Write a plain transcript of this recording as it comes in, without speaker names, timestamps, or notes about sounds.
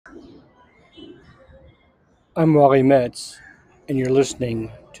I'm Wally Metz, and you're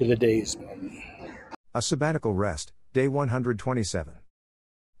listening to The Days Moment. A sabbatical rest, day 127.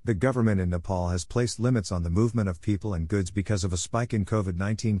 The government in Nepal has placed limits on the movement of people and goods because of a spike in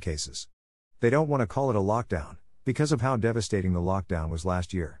COVID-19 cases. They don't want to call it a lockdown, because of how devastating the lockdown was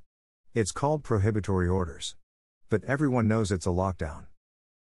last year. It's called prohibitory orders. But everyone knows it's a lockdown.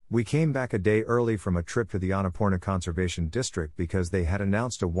 We came back a day early from a trip to the Annapurna Conservation District because they had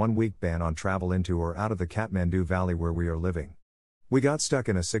announced a one-week ban on travel into or out of the Kathmandu Valley where we are living. We got stuck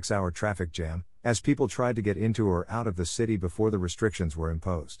in a 6-hour traffic jam, as people tried to get into or out of the city before the restrictions were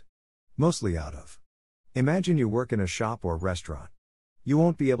imposed. Mostly out of. Imagine you work in a shop or restaurant. You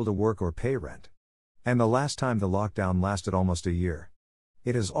won't be able to work or pay rent. And the last time the lockdown lasted almost a year.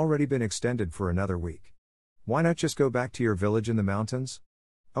 It has already been extended for another week. Why not just go back to your village in the mountains?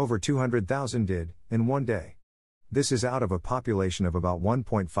 Over 200,000 did, in one day. This is out of a population of about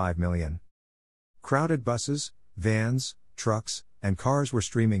 1.5 million. Crowded buses, vans, trucks, and cars were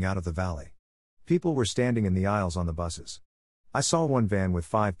streaming out of the valley. People were standing in the aisles on the buses. I saw one van with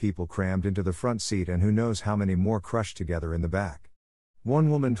 5 people crammed into the front seat and who knows how many more crushed together in the back. One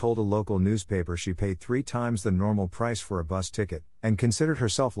woman told a local newspaper she paid 3 times the normal price for a bus ticket, and considered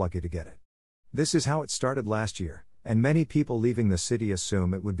herself lucky to get it. This is how it started last year. And many people leaving the city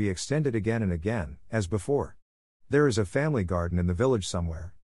assume it would be extended again and again, as before. There is a family garden in the village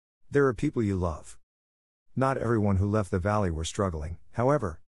somewhere. There are people you love. Not everyone who left the valley were struggling,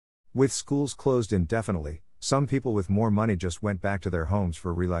 however. With schools closed indefinitely, some people with more money just went back to their homes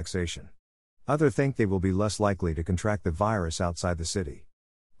for relaxation. Others think they will be less likely to contract the virus outside the city.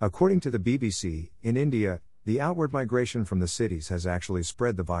 According to the BBC, in India, the outward migration from the cities has actually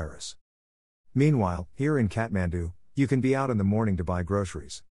spread the virus. Meanwhile, here in Kathmandu, you can be out in the morning to buy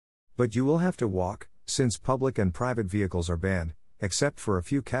groceries. But you will have to walk, since public and private vehicles are banned, except for a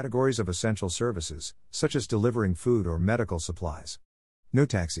few categories of essential services, such as delivering food or medical supplies. No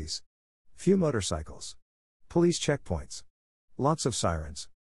taxis. Few motorcycles. Police checkpoints. Lots of sirens.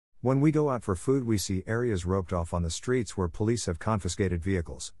 When we go out for food, we see areas roped off on the streets where police have confiscated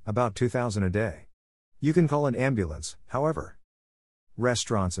vehicles, about 2,000 a day. You can call an ambulance, however.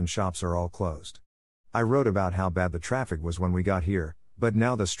 Restaurants and shops are all closed. I wrote about how bad the traffic was when we got here, but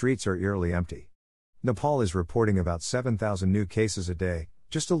now the streets are eerily empty. Nepal is reporting about 7,000 new cases a day,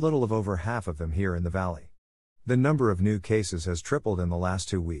 just a little of over half of them here in the valley. The number of new cases has tripled in the last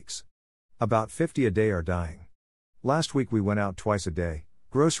 2 weeks. About 50 a day are dying. Last week we went out twice a day.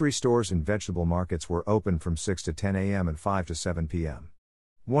 Grocery stores and vegetable markets were open from 6 to 10 a.m. and 5 to 7 p.m.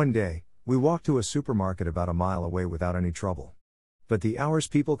 One day, we walked to a supermarket about a mile away without any trouble. But the hours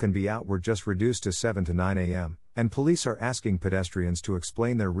people can be out were just reduced to 7 to 9 a.m., and police are asking pedestrians to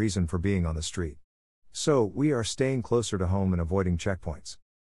explain their reason for being on the street. So, we are staying closer to home and avoiding checkpoints.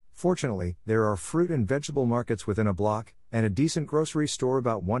 Fortunately, there are fruit and vegetable markets within a block, and a decent grocery store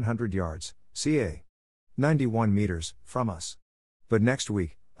about 100 yards, ca. 91 meters, from us. But next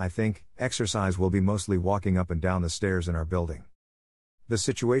week, I think, exercise will be mostly walking up and down the stairs in our building. The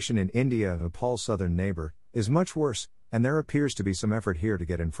situation in India, Nepal's southern neighbor, is much worse, and there appears to be some effort here to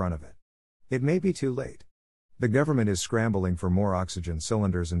get in front of it. It may be too late. The government is scrambling for more oxygen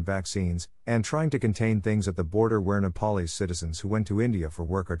cylinders and vaccines, and trying to contain things at the border where Nepalese citizens who went to India for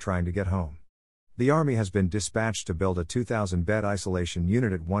work are trying to get home. The army has been dispatched to build a 2,000-bed isolation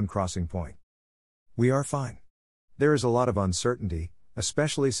unit at one crossing point. We are fine. There is a lot of uncertainty,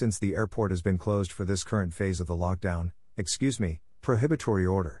 especially since the airport has been closed for this current phase of the lockdown, prohibitory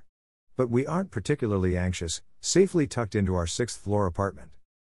order. But we aren't particularly anxious, safely tucked into our 6th-floor apartment.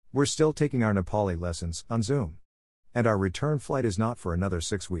 We're still taking our Nepali lessons on Zoom. And our return flight is not for another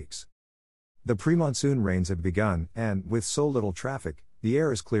 6 weeks. The pre-monsoon rains have begun, and, with so little traffic, the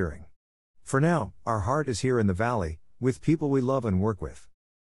air is clearing. For now, our heart is here in the valley, with people we love and work with.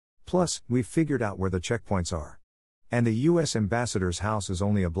 Plus, we've figured out where the checkpoints are. And the U.S. ambassador's house is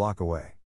only a block away.